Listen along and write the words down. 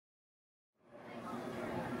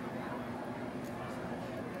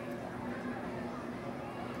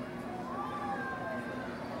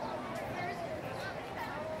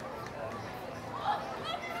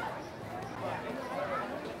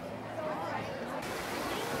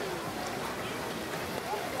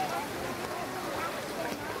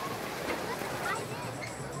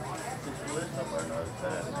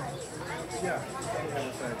Yeah. I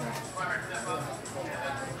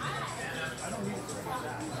don't need to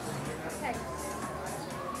that. Okay.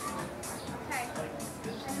 Okay.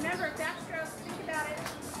 And remember, backstroke, think about it.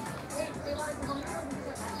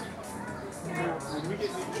 When we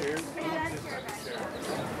get new chairs, Put that chair back.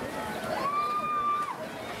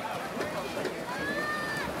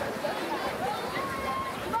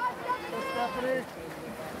 Stephanie.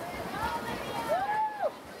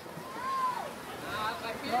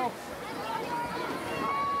 Go.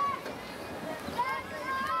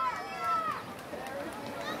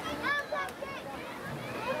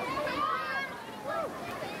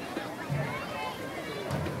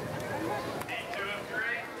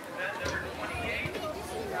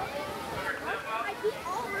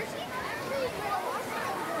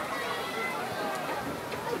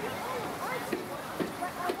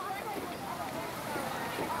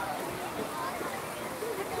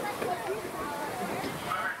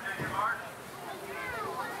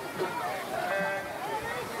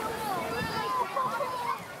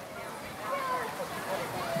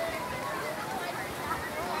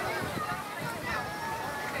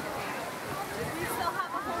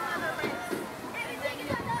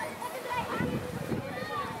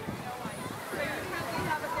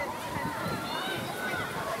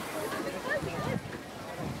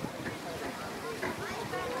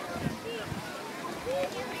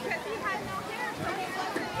 Because he had no hair, so he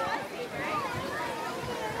wasn't fussy, right?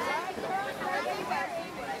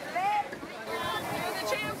 You're the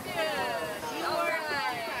champion! All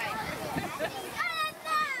right!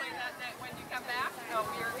 Play that night when you come back? Oh,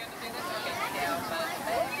 you're going to do this? Okay, yeah, but...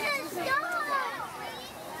 Okay,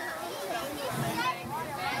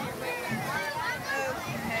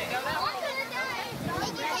 go that way.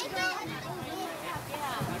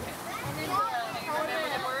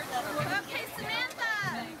 Okay, Samantha!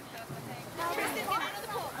 Tristan, get out of the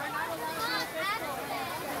pool.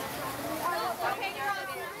 Okay, girls.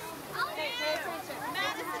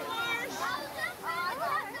 Madison Marsh.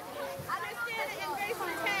 Tristan and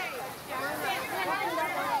Grayson Kay.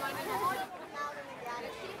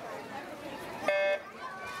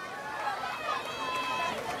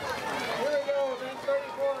 Here we go, then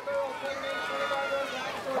 34 girls, 28, 25 girls.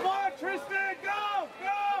 Come on, Tristan, go!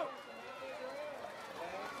 Go!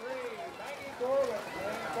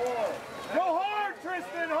 Go hard,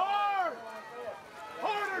 Tristan, hard!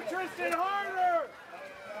 Harder, Tristan, harder!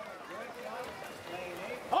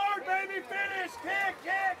 Hard, baby, finish! Kick,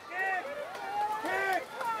 kick, kick! Kick!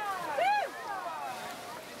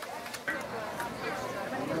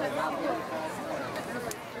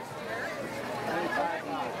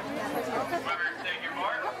 Take your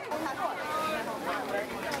mark.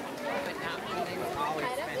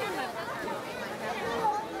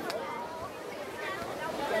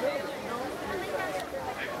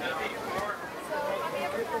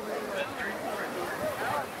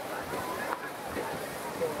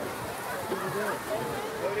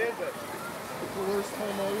 What is it? It's the worst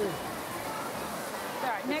time all year.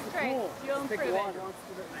 Alright, next race. You'll improve it.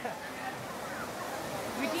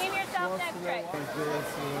 Redeem yourself next race.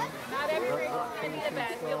 Not every race is going to be the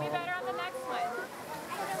best. You'll be better on the next one.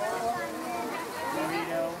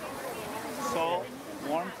 Burrito, salt,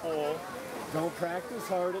 warm pool. Don't practice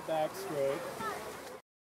hard at backstroke.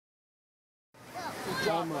 Good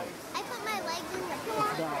job, Mike. I put my legs in the pool.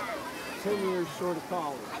 It's about 10 years short of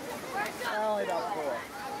college. Only about 4.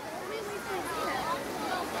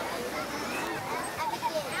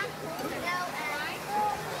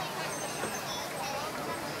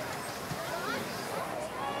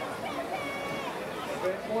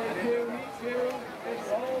 Point 2, heat 2, it's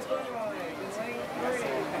all the line. Lane 3,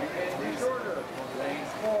 and be shorter. Lane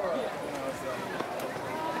 4.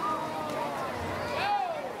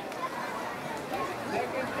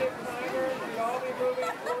 Second skip climbers, we all be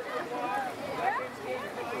moving towards the block. Second skip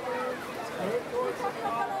climbers, move towards the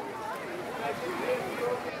block.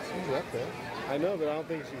 She's up there. I know, but I don't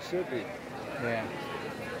think she should be. Yeah.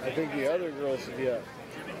 I think the other girl should be up.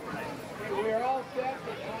 We are all set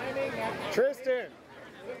for climbing. Tristan!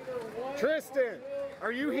 Tristan!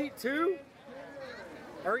 Are you heat 2?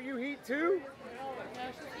 Are you heat 2? No,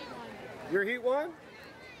 she's heat 1. You're heat 1?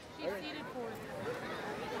 She's seated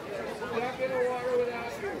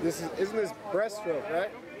 4th. Isn't this breaststroke,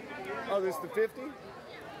 right? Oh, this is the 50?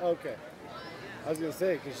 Okay. I was going to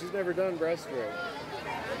say, because she's never done breaststroke.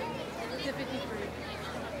 It's a 53.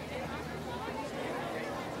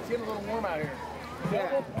 It's getting a little warm out here.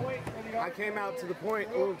 Yeah. I came out to the point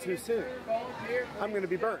a little too soon. I'm going to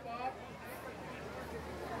be burnt.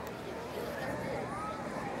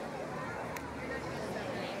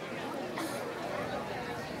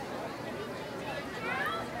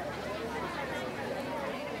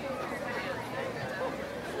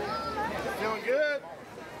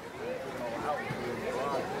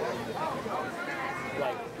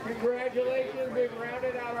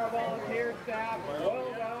 rounded out our volunteer staff.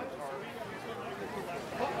 Well done.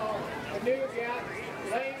 A new gap.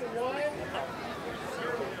 Lane 1.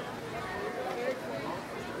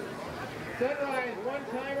 Sunrise,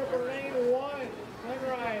 one-timer for lane 1.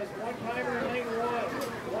 Sunrise, one-timer in lane 1.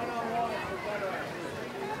 One-on-one for Sunrise.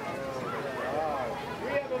 We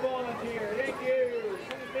have a volunteer. Thank you.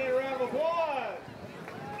 Give me a round of applause.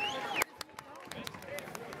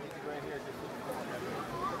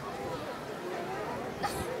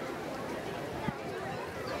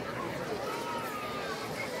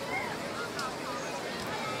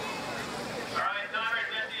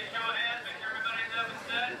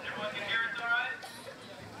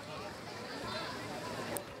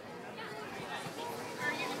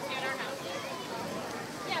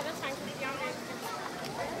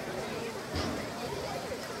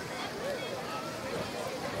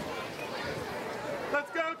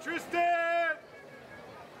 Let's go, Tristan!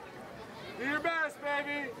 Do your best,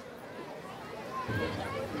 baby!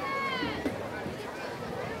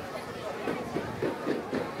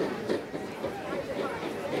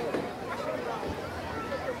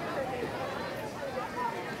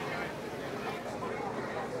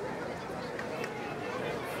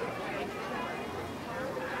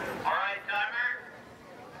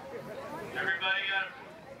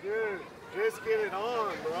 Dude, just get it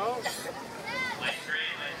on, bro.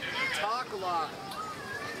 Talk a lot.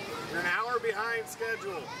 You're an hour behind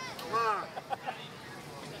schedule. Come on.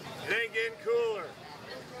 It ain't getting cooler.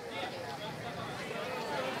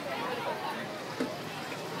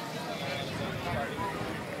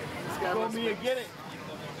 This guy wants me to get it.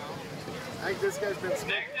 I think this guy's been smoking.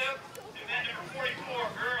 Next up, event number 44,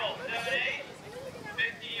 girls, 7-8,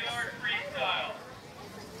 50-yard freestyle.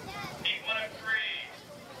 Heat 1 of 3.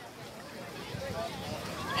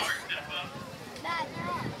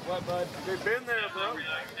 What, bud? They've been there, bro. Here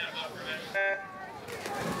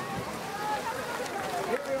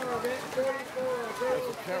we are, event 44.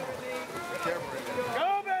 Go,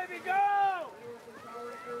 baby, go!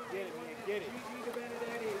 Get it, man, get it.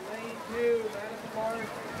 Lane 2, Madison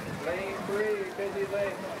Marsh. Lane 3, Busy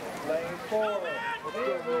Lane. Lane 4. Come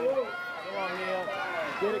on, Neil.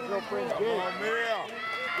 Get it, girlfriend, get it. Come on, Neil.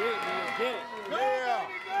 Get it, Neil, get it. Go,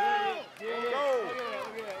 baby, go!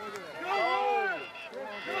 Go!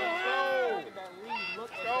 Go hard!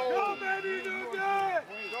 Go, baby, do good!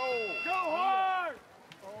 Go! Go hard!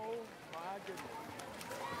 Oh my goodness.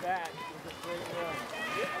 That was a great run.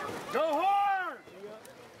 Go hard!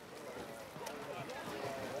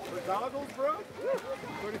 The goggles, bro?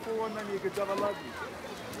 34-190, good job, I love you.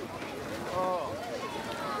 Oh.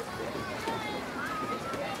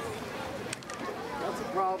 That's a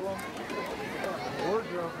problem.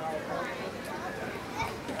 Wardrobe.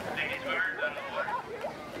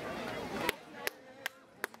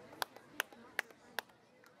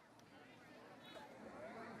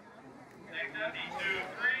 Next up, heat 2 of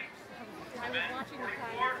 3. Event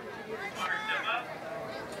 44, step up.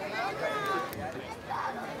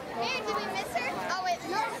 Hey, did we miss her? Oh, wait,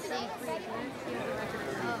 no.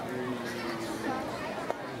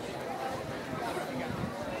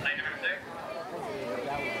 Lane number 6.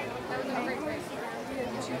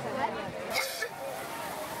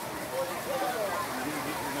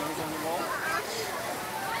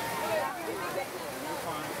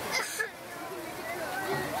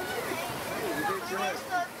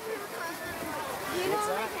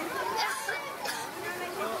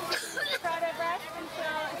 Try to rest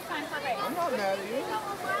until it's time for race. I'm not mad at you.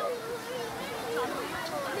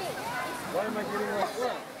 Why am I getting like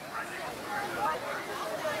what?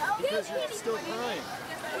 Because you're still crying.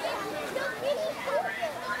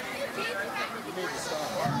 You need to stop.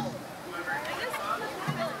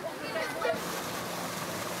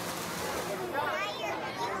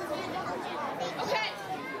 Okay.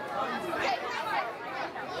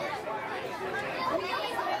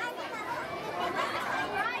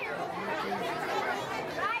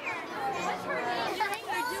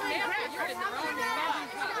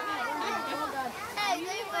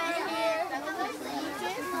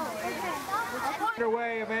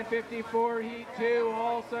 Underway, event 54, heat 2,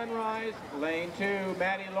 all Sunrise. Lane 2,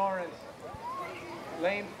 Maddie Lawrence.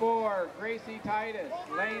 Lane 4, Gracie Titus.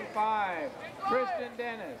 Lane 5, Kristen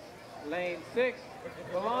Dennis. Lane 6,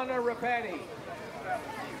 Milana Rapetti.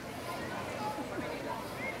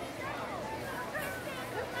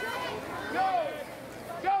 Go!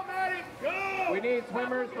 Go, Maddie! Go! We need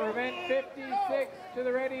swimmers for event 56 to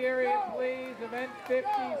the ready area, please. Event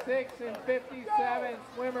 56 and 57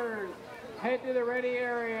 swimmers. Head to the ready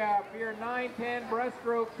area for your 9-10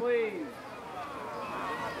 breaststroke, please.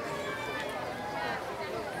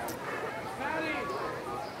 Maddie,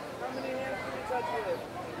 how many hands can you touch?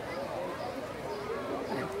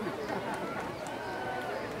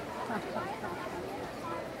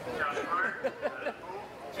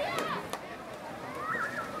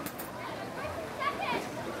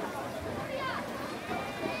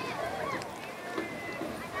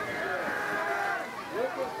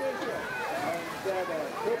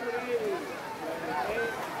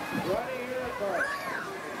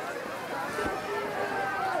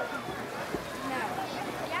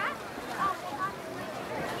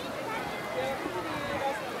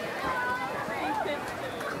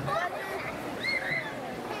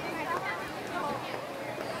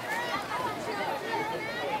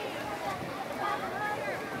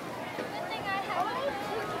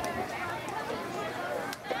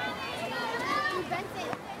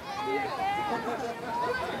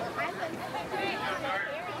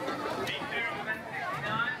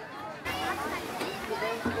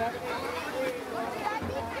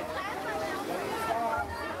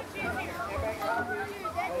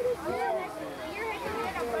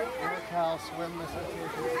 Cal Swim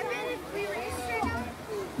Association. I bet if we raced right now,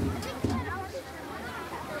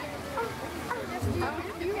 I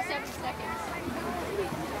think you 7 seconds.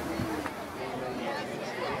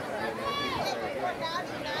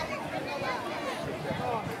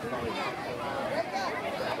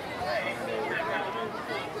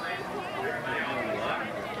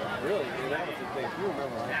 Really, that was the thing. You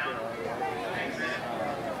remember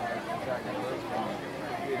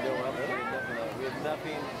we had no upper, we had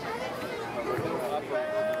nothing. We're no upper.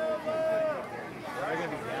 They're going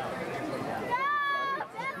to be down.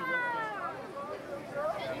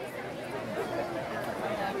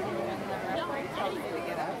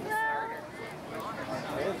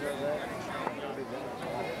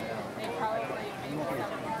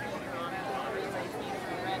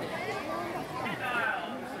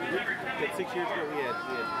 But 6 years ago, we had I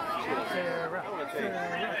want to say,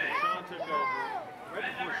 Sean took over. Right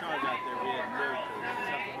before Sean got there, we had no clue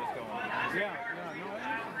something was going on. Yeah.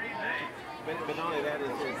 But not only that, I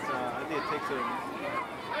think it takes a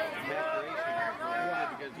maturation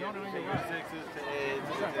because you have to take your 6s to 8s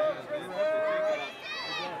to 10s. It takes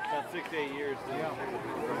about 6 to 8 years to come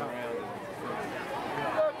around.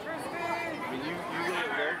 I mean, you let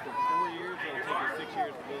it learn for 4 years, and it'll take you 6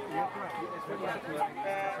 years to build it.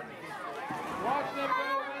 Watch them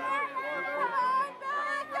go.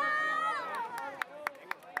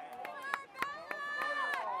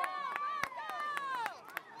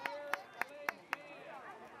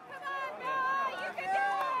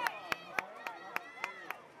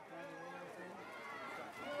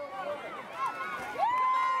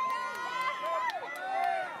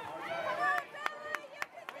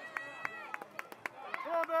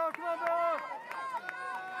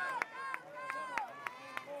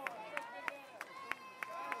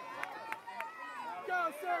 Go,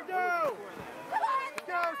 sir, go!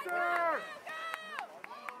 Go, sir!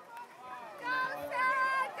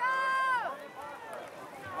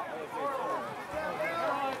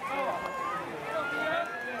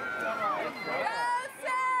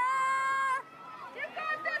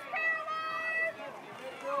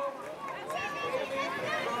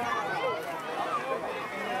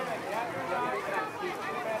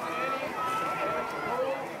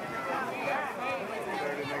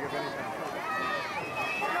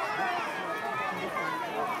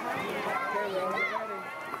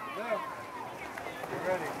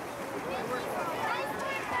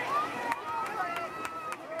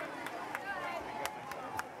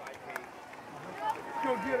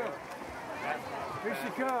 Go get her. Here she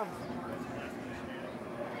comes.